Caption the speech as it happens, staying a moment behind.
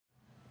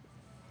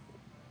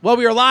Well,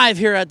 we are live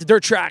here at the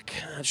dirt track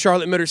at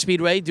Charlotte Motor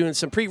Speedway doing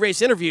some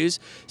pre-race interviews.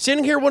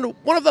 Sitting here with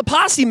one of the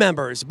posse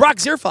members, Brock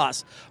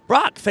Zierfoss.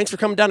 Brock, thanks for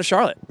coming down to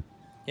Charlotte.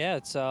 Yeah,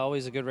 it's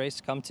always a good race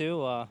to come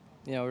to.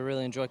 We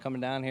really enjoy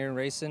coming down here and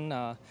racing.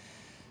 The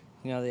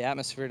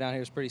atmosphere down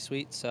here is pretty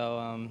sweet,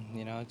 so,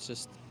 it's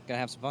just going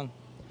to have some fun.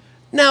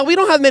 Now, we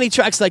don't have many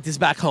tracks like this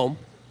back home.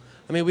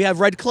 I mean, we have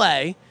red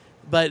clay,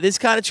 but this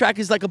kind of track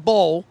is like a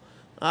bowl.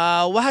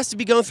 What has to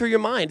be going through your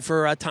mind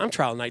for a time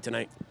trial night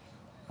tonight?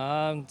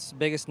 It's the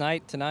biggest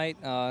night tonight.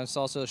 It's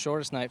also the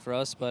shortest night for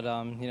us, but,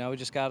 we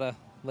just got to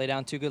lay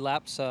down 2 good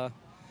laps,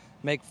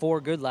 make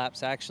 4 good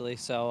laps, actually.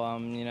 So,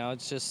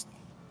 it's just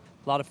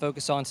a lot of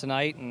focus on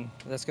tonight, and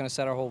that's going to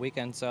set our whole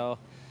weekend. So,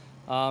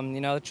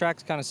 the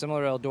track's kind of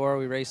similar to Eldora.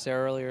 We raced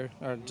there earlier,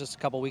 or just a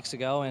couple weeks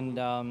ago, and,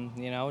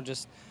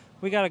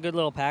 we got a good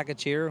little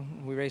package here.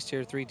 We raced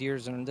here 3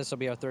 years, and this will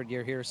be our 3rd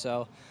year here.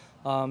 So,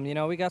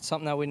 we got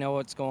something that we know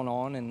what's going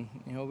on, and,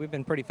 we've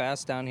been pretty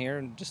fast down here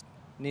and just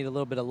need a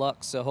little bit of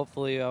luck. So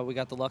hopefully we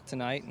got the luck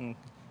tonight and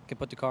can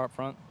put the car up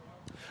front.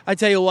 I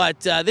tell you what,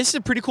 this is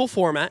a pretty cool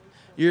format.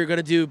 You're going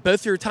to do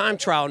both your time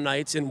trial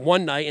nights in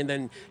one night, and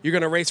then you're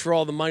going to race for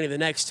all the money the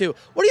next 2.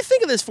 What do you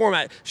think of this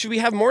format? Should we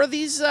have more of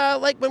these,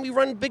 like when we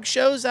run big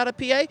shows out of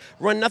PA?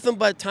 Run nothing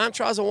but time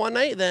trials on one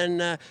night,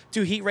 then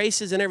do heat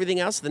races and everything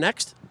else the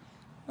next?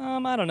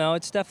 I don't know.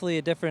 It's definitely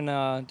a different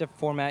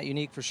format,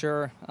 unique for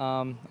sure.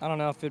 I don't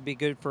know if it'd be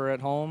good for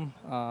at home,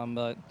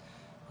 but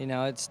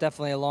it's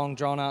definitely a long,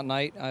 drawn-out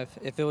night.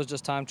 If it was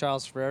just time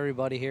trials for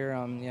everybody here,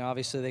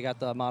 obviously they got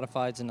the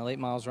modifieds and the late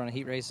models running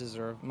heat races,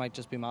 or it might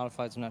just be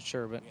modifieds. I'm not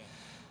sure, but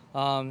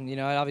it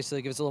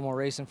obviously gives a little more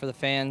racing for the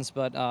fans.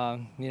 But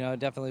it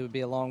definitely would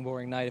be a long,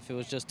 boring night if it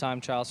was just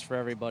time trials for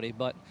everybody.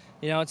 But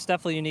it's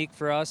definitely unique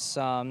for us.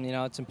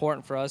 It's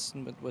important for us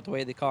with the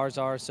way the cars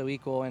are so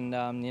equal,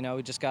 and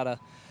we just gotta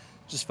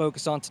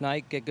focus on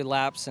tonight, get good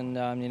laps, and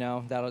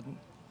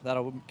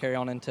that'll carry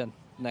on into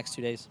the next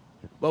 2 days.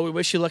 Well, we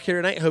wish you luck here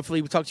tonight.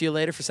 Hopefully we'll talk to you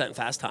later for setting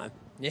fast time.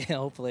 Yeah,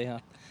 hopefully.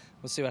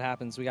 We'll see what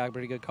happens. We got a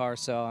pretty good car,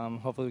 so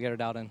hopefully we get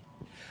it out in.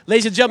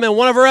 Ladies and gentlemen,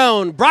 one of our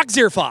own, Brock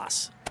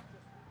Zierfoss.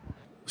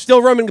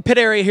 Still roaming the pit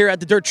area here at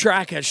the dirt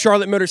track at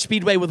Charlotte Motor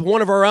Speedway with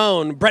one of our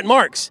own, Brent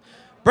Marks.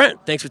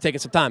 Brent, thanks for taking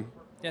some time.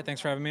 Yeah,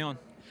 thanks for having me on.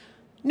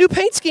 New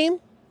paint scheme,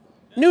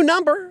 new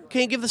number.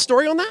 Can you give the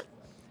story on that?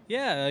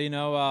 Yeah,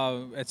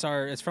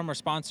 it's from our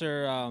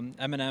sponsor,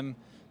 M&M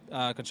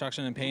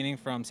Construction and Painting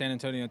from San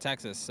Antonio,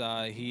 Texas.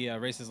 He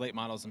races late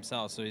models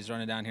himself, so he's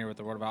running down here with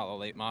the World of Outlaw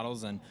late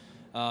models, and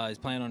he's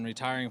planning on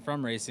retiring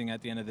from racing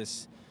at the end of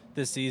this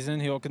season.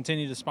 He will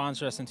continue to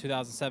sponsor us in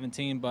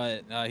 2017,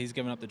 but he's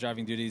given up the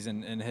driving duties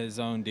in his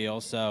own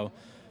deal. So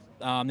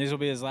these will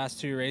be his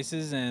last 2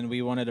 races, and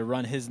we wanted to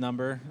run his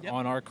number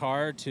on our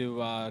car to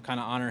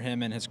kind of honor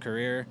him and his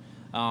career.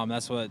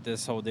 That's what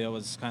this whole deal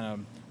was kind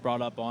of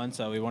brought up on,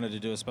 so we wanted to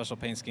do a special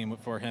paint scheme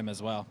for him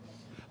as well.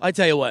 I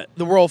tell you what,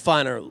 the World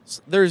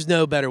Finals, there's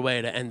no better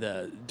way to end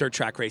the dirt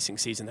track racing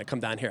season than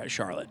come down here at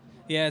Charlotte.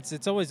 Yeah,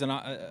 it's always an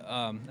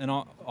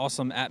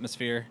awesome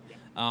atmosphere,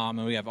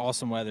 and we have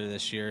awesome weather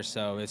this year,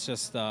 so it's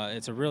just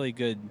it's a really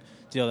good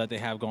deal that they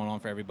have going on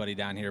for everybody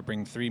down here.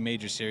 Bring 3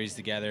 major series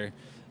together,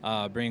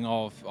 bring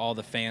all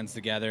the fans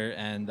together,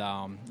 and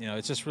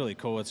it's just really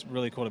cool. It's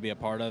really cool to be a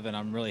part of, and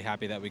I'm really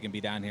happy that we can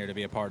be down here to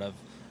be a part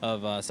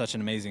of such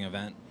an amazing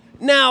event.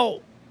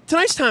 Now,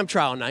 tonight's time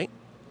trial night.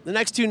 The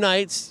next 2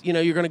 nights, you're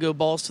going to go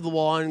balls to the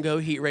wall and go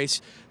heat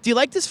race. Do you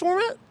like this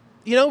format?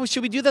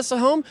 Should we do this at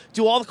home?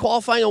 Do all the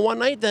qualifying on one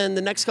night, then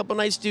the next couple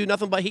nights do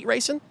nothing but heat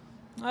racing?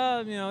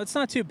 It's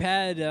not too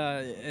bad.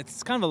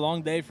 It's kind of a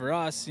long day for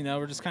us.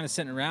 We're just kind of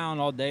sitting around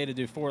all day to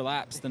do 4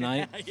 laps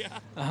tonight. Yeah.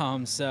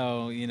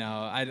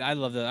 I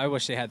love that. I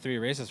wish they had 3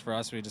 races for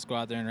us. We just go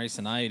out there and race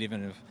tonight,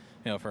 even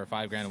if for a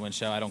 $5 grand win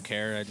show. I don't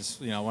care. I just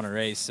want to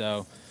race.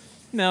 So.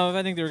 No,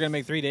 I think they were going to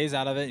make 3 days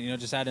out of it,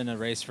 just add in a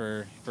race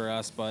for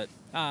us. But,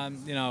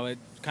 it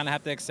kind of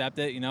have to accept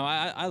it.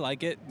 I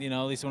like it.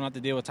 At least we don't have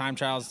to deal with time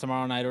trials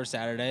tomorrow night or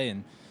Saturday.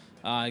 And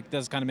it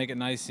does kind of make it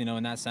nice,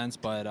 in that sense.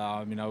 But,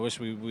 I wish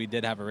we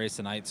did have a race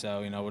tonight. So,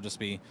 we'll just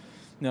be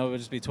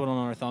twiddling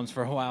on our thumbs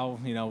for a while,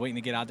 waiting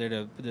to get out there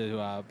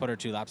to put our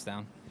 2 laps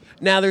down.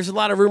 Now, there's a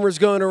lot of rumors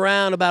going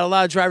around about a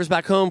lot of drivers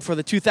back home for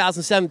the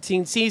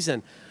 2017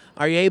 season.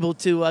 Are you able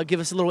to give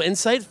us a little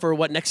insight for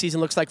what next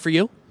season looks like for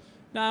you?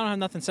 No, I don't have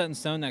nothing set in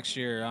stone next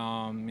year.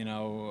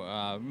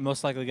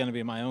 Most likely going to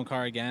be my own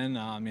car again.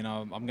 I'm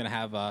going to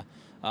have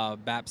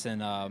BAPS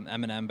and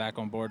M&M back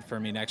on board for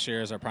me next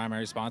year as our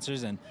primary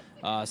sponsors, and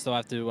still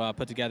have to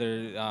put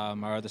together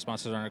our other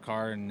sponsors on our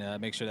car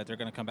and make sure that they're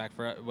going to come back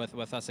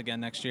with us again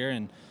next year.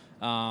 And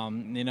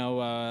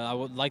I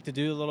would like to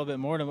do a little bit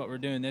more than what we're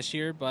doing this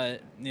year,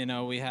 but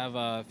we have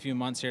a few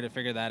months here to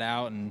figure that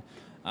out, and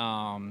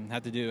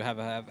have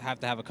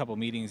to have a couple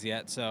meetings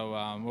yet, so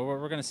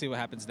we're going to see what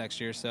happens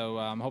next year. So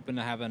I'm hoping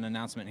to have an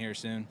announcement here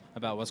soon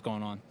about what's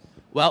going on.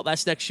 Well,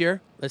 that's next year.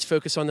 Let's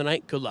focus on the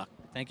night. Good luck.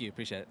 Thank you.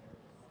 Appreciate it.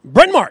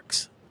 Brent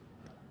Marks.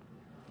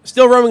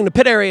 Still roaming the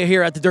pit area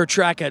here at the dirt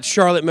track at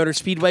Charlotte Motor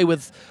Speedway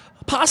with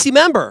posse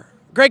member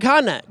Greg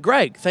Hodnett.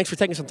 Greg, thanks for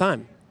taking some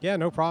time. Yeah,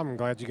 no problem.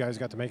 Glad you guys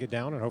got to make it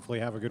down, and hopefully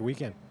have a good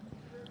weekend.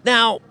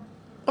 Now,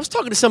 I was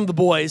talking to some of the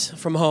boys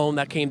from home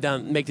that came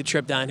down, make the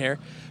trip down here.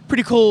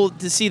 Pretty cool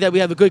to see that we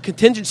have a good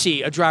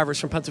contingency of drivers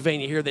from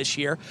Pennsylvania here this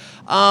year.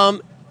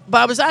 But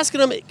I was asking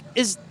them,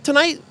 is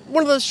tonight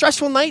one of the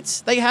stressful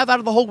nights they have out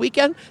of the whole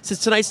weekend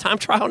since tonight's time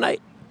trial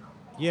night?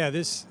 Yeah,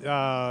 this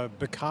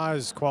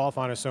because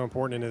qualifying is so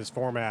important in this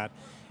format,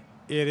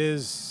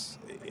 it's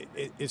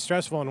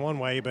stressful in one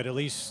way, but at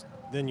least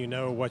then you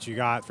know what you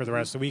got for the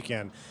rest of the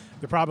weekend.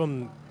 The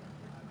problem,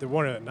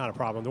 one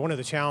of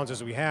the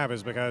challenges we have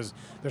is because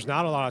there's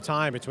not a lot of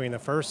time between the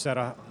first set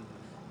of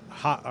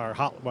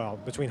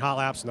between hot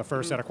laps and the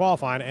first set of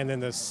qualifying and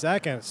then the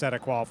second set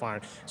of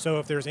qualifying. So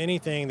if there's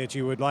anything that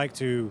you would like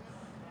to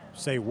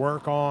say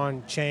work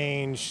on,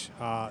 change,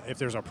 if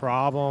there's a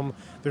problem,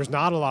 there's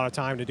not a lot of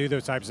time to do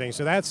those types of things.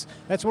 So that's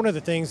one of the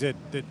things that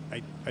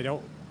I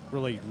don't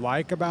really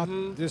like about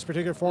this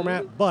particular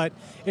format, but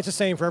it's the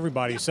same for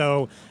everybody.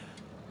 So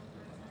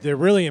the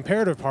really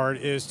imperative part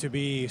is to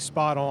be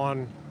spot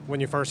on when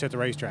you first hit the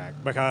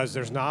racetrack, because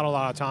there's not a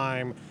lot of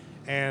time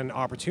and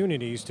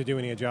opportunities to do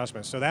any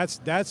adjustments. So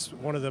that's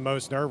one of the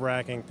most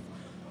nerve-wracking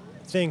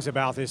things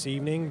about this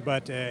evening.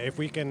 But if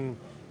we can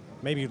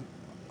maybe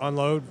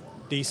unload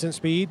decent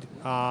speed,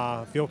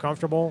 feel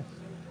comfortable,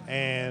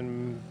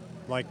 and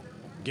like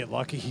get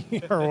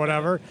lucky or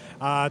whatever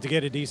to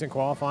get a decent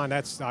qualifying,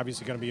 that's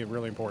obviously going to be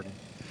really important.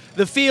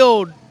 The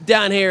field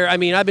down here, I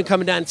mean, I've been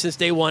coming down since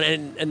day one,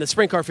 and the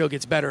sprint car field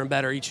gets better and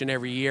better each and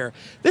every year.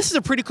 This is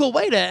a pretty cool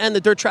way to end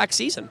the dirt track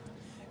season.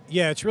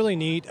 Yeah, it's really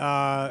neat.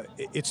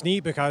 It's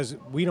neat because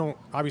we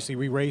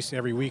race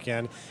every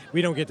weekend.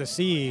 We don't get to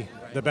see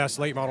the best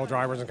late model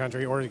drivers in the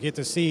country or get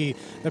to see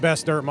the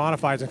best dirt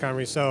modifieds in the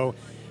country. So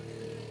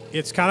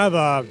it's kind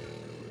of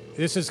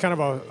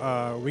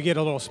we get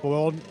a little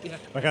spoiled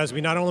because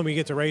we not only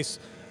get to race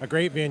a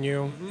great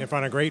venue in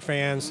front of great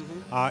fans,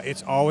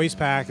 it's always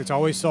packed, it's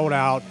always sold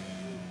out,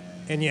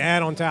 and you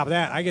add on top of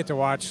that, I get to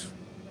watch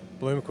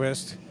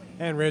Bloomquist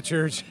and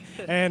Richards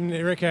and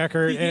Rick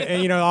Eckert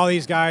and all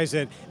these guys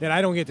that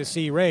I don't get to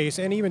see race,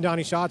 and even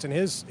Donnie Schatz and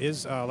his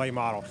late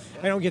model.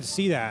 I don't get to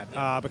see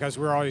that because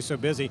we're always so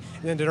busy.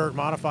 And then the dirt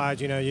modified,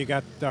 you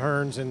got the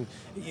Hearns, and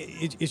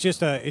it's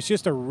just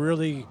a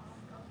really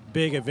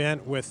big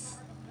event with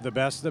the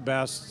best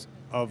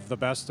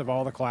of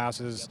all the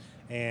classes,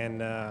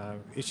 and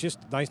it's just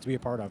nice to be a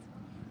part of.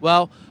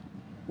 Well,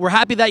 we're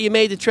happy that you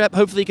made the trip.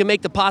 Hopefully you can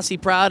make the posse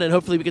proud, and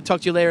hopefully we can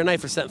talk to you later tonight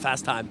for setting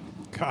fast time.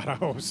 God, I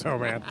hope so,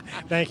 man.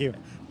 Thank you.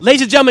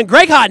 Ladies and gentlemen,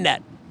 Greg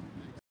Hodnett.